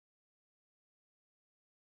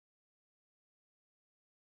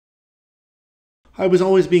I was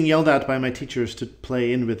always being yelled at by my teachers to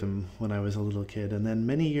play in rhythm when I was a little kid, and then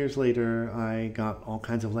many years later, I got all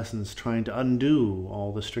kinds of lessons trying to undo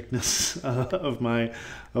all the strictness of my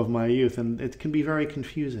youth, and it can be very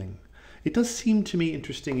confusing. It does seem to me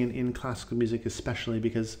interesting in classical music, especially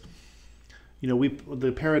because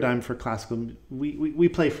the paradigm for classical we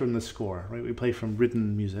play from the score, right? We play from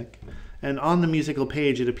written music, and on the musical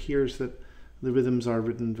page, it appears that the rhythms are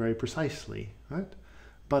written very precisely, right?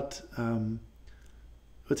 But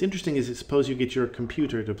what's interesting is, suppose you get your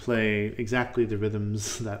computer to play exactly the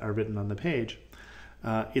rhythms that are written on the page.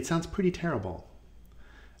 It sounds pretty terrible.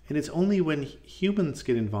 And it's only when humans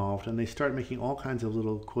get involved and they start making all kinds of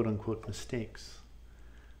little quote unquote mistakes.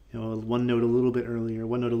 One note a little bit earlier,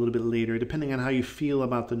 one note a little bit later, depending on how you feel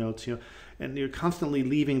about the notes, and you're constantly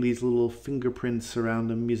leaving these little fingerprints around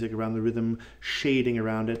the music, around the rhythm, shading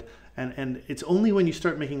around it. And it's only when you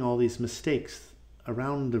start making all these mistakes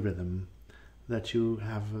around the rhythm that you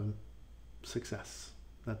have success,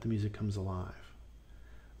 that the music comes alive.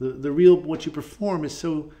 The real, what you perform is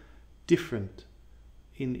so different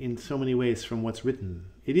in so many ways from what's written.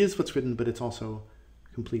 It is what's written, but it's also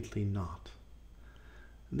completely not.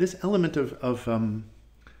 This element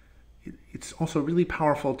it's also really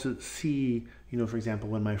powerful to see, for example,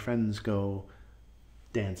 when my friends go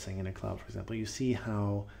dancing in a club, for example, you see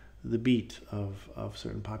how the beat of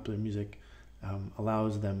certain popular music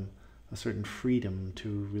allows them a certain freedom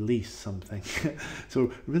to release something.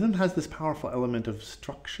 So rhythm has this powerful element of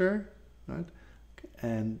structure, right,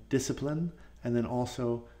 and discipline, and then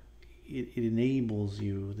also it enables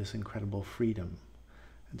you this incredible freedom.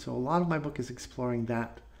 And so a lot of my book is exploring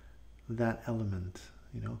that element,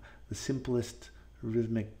 the simplest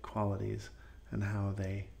rhythmic qualities and how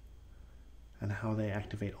they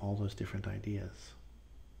activate all those different ideas.